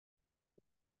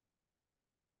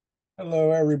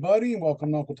Hello, everybody, and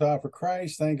welcome to Uncle Todd for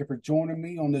Christ. Thank you for joining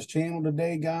me on this channel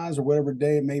today, guys, or whatever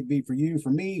day it may be for you.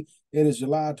 For me, it is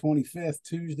July 25th,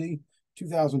 Tuesday,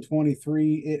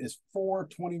 2023. It is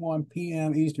 4:21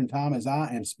 p.m. Eastern Time as I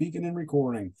am speaking and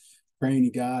recording. Praying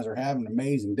you guys are having an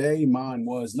amazing day. Mine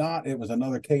was not. It was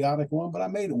another chaotic one, but I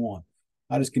made it one.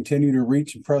 I just continue to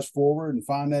reach and press forward and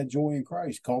find that joy in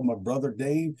Christ. Called my brother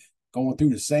Dave, going through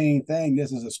the same thing.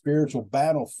 This is a spiritual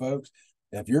battle, folks.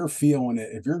 If you're feeling it,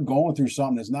 if you're going through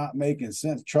something that's not making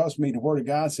sense, trust me, the word of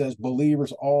God says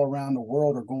believers all around the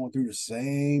world are going through the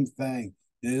same thing.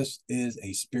 This is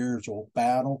a spiritual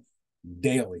battle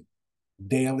daily,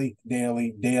 daily.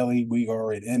 We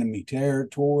are in enemy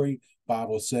territory.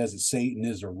 Bible says that Satan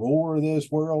is the ruler of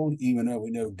this world, even though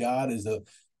we know God is the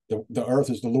earth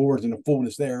is the Lord's and the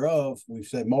fullness thereof. We've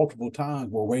said multiple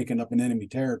times we're waking up in enemy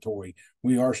territory.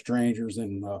 We are strangers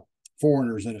and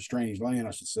foreigners in a strange land,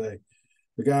 I should say.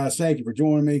 But guys, thank you for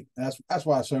joining me. That's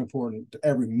why it's so important to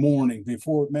every morning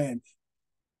before, man.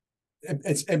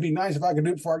 It'd be nice if I could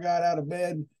do it before I got out of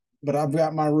bed, but I've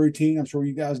got my routine. I'm sure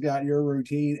you guys got your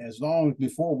routine. As long as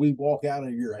before we walk out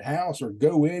of your house or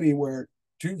go anywhere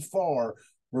too far,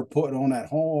 we're putting on that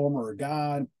whole armor of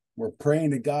God. We're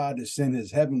praying to God to send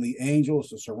his heavenly angels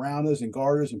to surround us and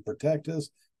guard us and protect us.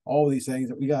 All these things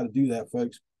that we got to do that,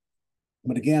 folks.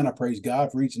 But again, I praise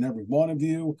God for each and every one of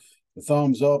you. The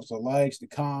thumbs ups, the likes, the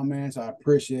comments. I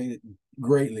appreciate it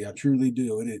greatly. I truly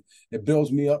do. And it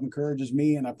builds me up, encourages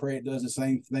me, and I pray it does the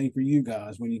same thing for you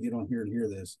guys when you get on here and hear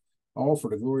this. All for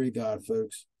the glory of God,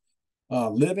 folks.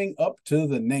 Living up to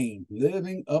the name.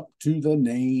 Living up to the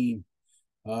name.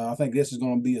 I think this is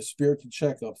going to be a spiritual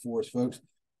checkup for us, folks.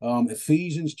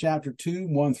 Ephesians chapter 2,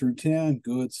 1 through 10.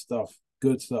 Good stuff.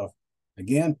 Good stuff.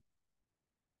 Again,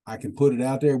 I can put it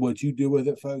out there. What you do with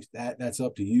it, folks, that's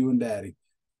up to you and daddy.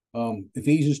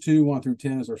 Ephesians 2, 1 through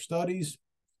 10 is our studies.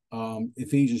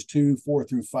 Ephesians 2, 4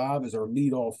 through 5 is our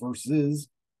lead off verses.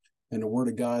 And the word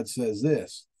of God says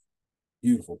this.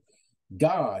 Beautiful.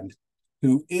 God,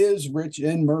 who is rich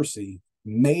in mercy,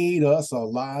 made us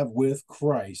alive with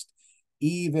Christ,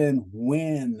 even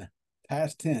when,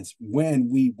 past tense, when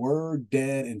we were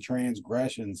dead in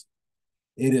transgressions.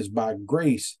 It is by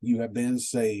grace you have been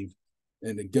saved.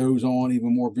 And it goes on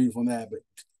even more beautiful than that. But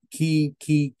key,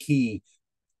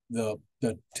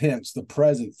 the tense, the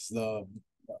presence, I don't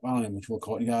know what we'll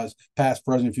call it, you guys, past,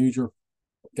 present, future.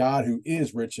 God, who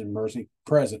is rich in mercy,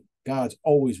 present. God's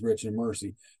always rich in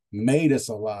mercy, made us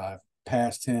alive,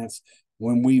 past tense,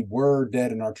 when we were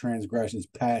dead in our transgressions,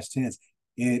 past tense.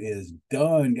 It is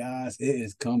done, guys. It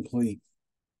is complete.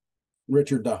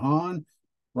 Richard DeHaan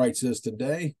writes this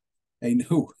today. A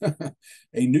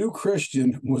new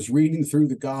Christian was reading through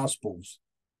the Gospels.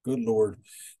 Good Lord.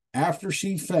 After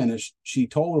she finished, she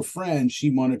told a friend she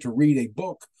wanted to read a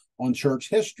book on church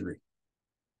history.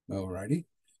 Alrighty.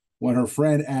 When her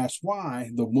friend asked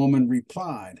why, the woman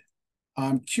replied,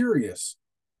 I'm curious.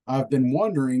 I've been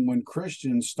wondering when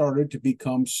Christians started to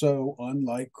become so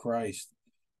unlike Christ.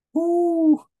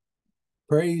 Woo!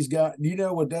 Praise God. You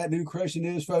know what that new Christian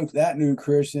is, folks? That new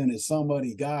Christian is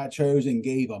somebody God chose and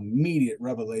gave immediate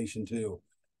revelation to.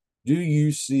 Do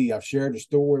you see? I've shared a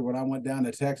story when I went down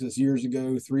to Texas years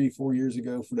ago, 3, 4 years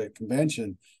ago for that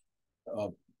convention.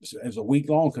 It was a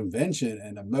week-long convention,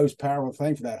 and the most powerful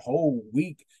thing for that whole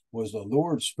week was the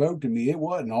Lord spoke to me. It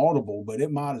wasn't audible, but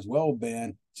it might as well have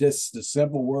been just the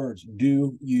simple words,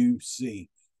 do you see?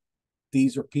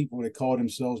 These are people that call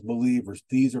themselves believers.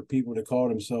 These are people that call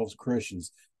themselves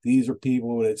Christians. These are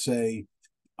people that say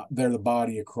they're the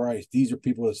body of Christ. These are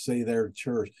people that say they're the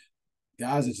church.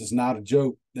 Guys, this is not a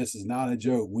joke. This is not a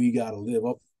joke. We got to live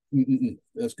up.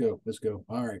 Let's go. Let's go.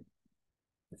 All right.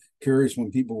 Curious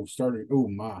when people started, oh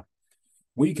my,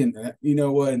 we can, you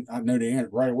know what? I know the answer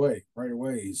right away. Right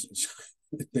away.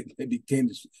 They became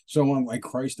someone like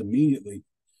Christ immediately.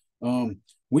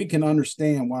 We can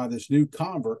understand why this new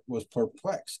convert was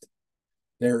perplexed.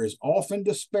 There is often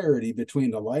disparity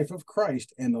between the life of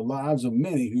Christ and the lives of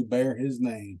many who bear his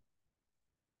name.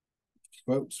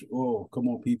 Folks, oh, come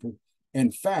on, people. In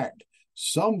fact,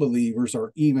 some believers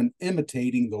are even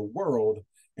imitating the world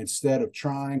instead of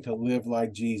trying to live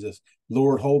like Jesus.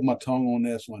 Lord, hold my tongue on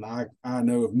this one. I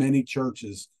know of many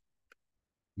churches,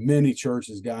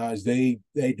 guys, they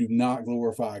do not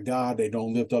glorify God. They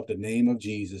don't lift up the name of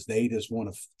Jesus. They just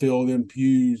want to fill them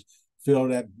pews, fill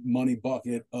that money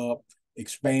bucket up,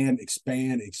 expand,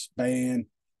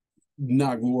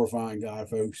 not glorifying God,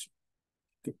 folks.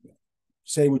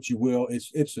 Say what you will.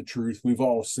 It's the truth. We've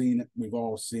all seen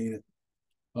it.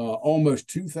 Almost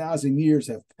 2,000 years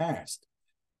have passed.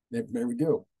 There we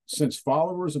go. Since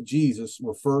followers of Jesus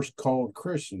were first called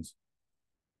Christians.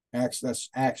 That's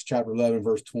Acts chapter 11,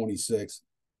 verse 26.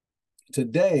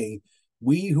 Today,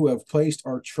 we who have placed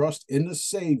our trust in the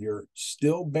Savior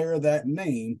still bear that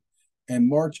name and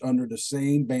march under the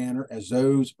same banner as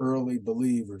those early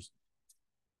believers.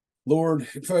 Lord,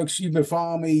 folks, you've been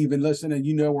following me, you've been listening,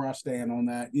 you know where I stand on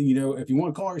that. You know, if you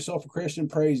want to call yourself a Christian,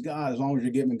 praise God, as long as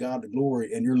you're giving God the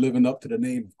glory and you're living up to the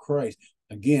name of Christ.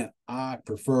 Again, I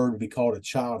prefer to be called a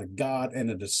child of God and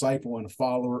a disciple and a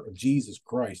follower of Jesus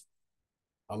Christ.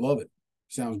 I love it.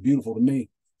 Sounds beautiful to me.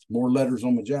 More letters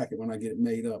on my jacket when I get it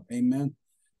made up. Amen.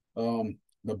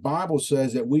 The Bible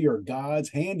says that we are God's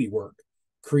handiwork,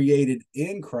 created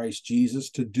in Christ Jesus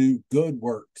to do good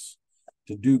works,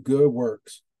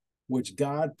 which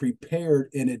God prepared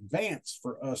in advance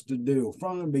for us to do.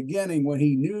 From the beginning, when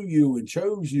he knew you and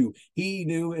chose you, he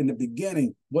knew in the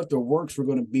beginning what the works were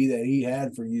going to be that he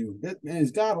had for you. And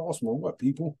is God awesome or what,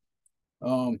 people?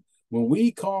 When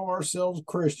we call ourselves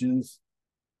Christians,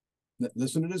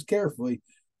 listen to this carefully,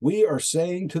 we are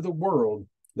saying to the world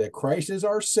that Christ is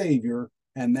our Savior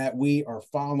and that we are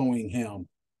following him.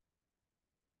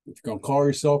 If you're going to call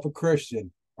yourself a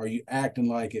Christian, are you acting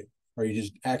like it? Are you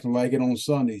just acting like it on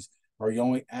Sundays? Are you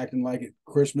only acting like it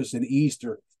Christmas and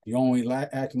Easter? You only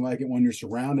acting like it when you're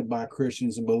surrounded by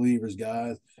Christians and believers,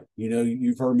 guys. You know,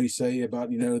 you've heard me say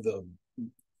about, you know, the,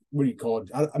 what do you call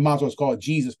it? I might as well call it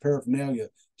Jesus paraphernalia,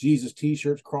 Jesus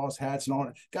t-shirts, cross hats, and all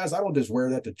that. Guys, I don't just wear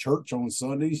that to church on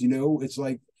Sundays. You know, it's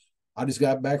like, I just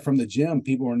got back from the gym.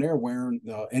 People are in there wearing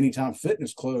Anytime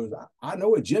Fitness clothes. I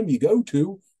know a gym you go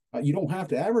to. You don't have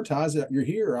to advertise that you're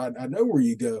here. I know where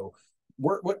you go.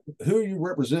 Who are you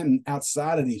representing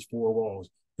outside of these four walls?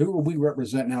 Who are we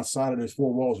representing outside of those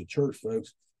four walls of church,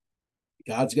 folks?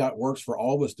 God's got works for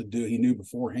all of us to do. He knew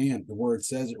beforehand. The word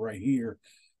says it right here.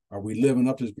 Are we living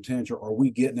up to his potential? Are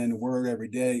we getting in the word every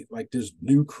day? Like this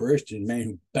new Christian, man,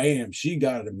 who, bam, she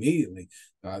got it immediately.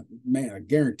 Man, I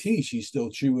guarantee she's still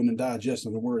chewing and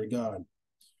digesting the word of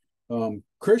God.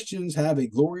 Christians have a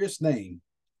glorious name.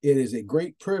 It is a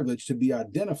great privilege to be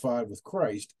identified with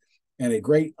Christ and a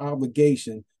great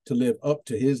obligation to live up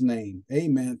to his name.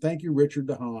 Amen. Thank you, Richard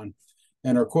DeHaan.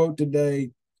 And our quote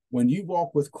today, when you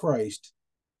walk with Christ,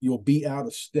 you'll be out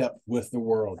of step with the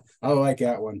world. I like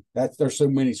that one. There's so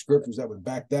many scriptures that would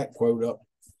back that quote up.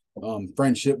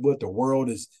 Friendship with the world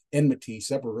is enmity,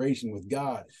 separation with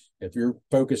God. If you're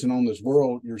focusing on this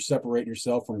world, you're separating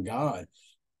yourself from God.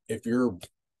 If you're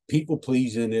people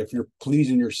pleasing, if you're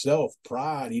pleasing yourself,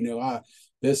 pride, you know,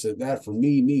 this and that for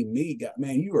me, God,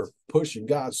 man, you are pushing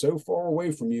God so far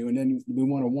away from you. And then we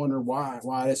want to wonder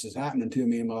why this is happening to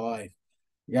me in my life.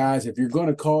 Guys, if you're going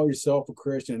to call yourself a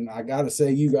Christian, I got to say,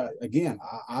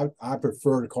 I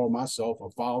prefer to call myself a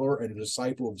follower and a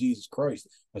disciple of Jesus Christ,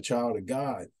 a child of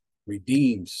God,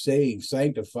 redeemed, saved,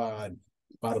 sanctified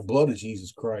by the blood of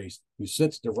Jesus Christ, who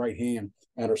sits at the right hand.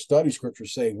 And our study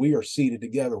scriptures say we are seated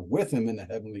together with him in the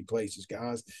heavenly places,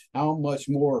 guys. How much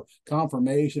more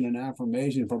confirmation and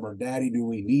affirmation from our daddy do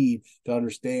we need to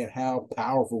understand how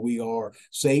powerful we are?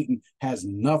 Satan has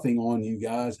nothing on you,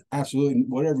 guys. Absolutely.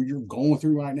 Whatever you're going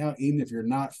through right now, even if you're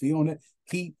not feeling it,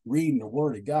 keep reading the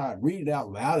word of God. Read it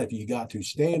out loud if you got to.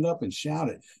 Stand up and shout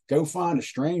it. Go find a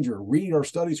stranger. Read our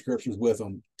study scriptures with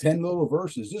them. 10 little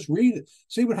verses. Just read it.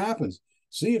 See what happens.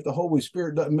 See if the Holy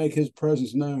Spirit doesn't make his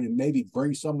presence known and maybe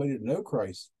bring somebody to know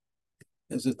Christ.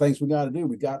 That's the things we got to do.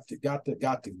 We got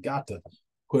to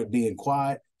quit being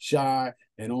quiet, shy,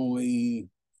 and only,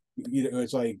 you know,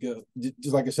 it's like,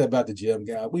 just like I said about the gym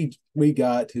guy, we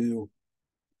got to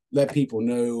let people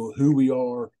know who we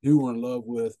are, who we're in love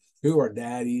with, who our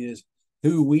daddy is,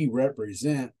 who we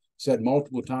represent. Said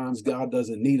multiple times, God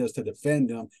doesn't need us to defend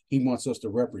him. He wants us to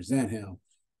represent him.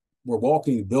 We're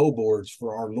walking billboards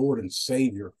for our Lord and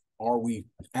Savior. Are we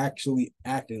actually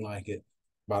acting like it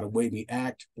by the way we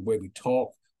act, the way we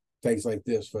talk, things like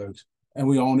this, folks? And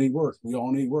we all need work. We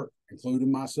all need work,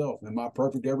 including myself. Am I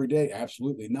perfect every day?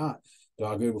 Absolutely not. Do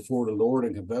I go before the Lord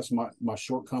and confess my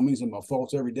shortcomings and my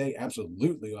faults every day?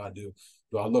 Absolutely I do.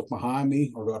 Do I look behind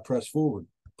me or do I press forward?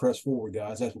 Press forward,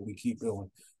 guys. That's what we keep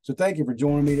doing. So thank you for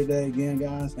joining me today again,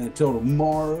 guys. And until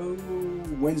tomorrow,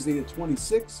 Wednesday the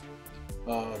 26th,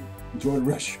 enjoy the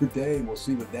rest of your day, and we'll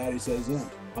see what Daddy says then.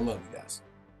 I love you guys.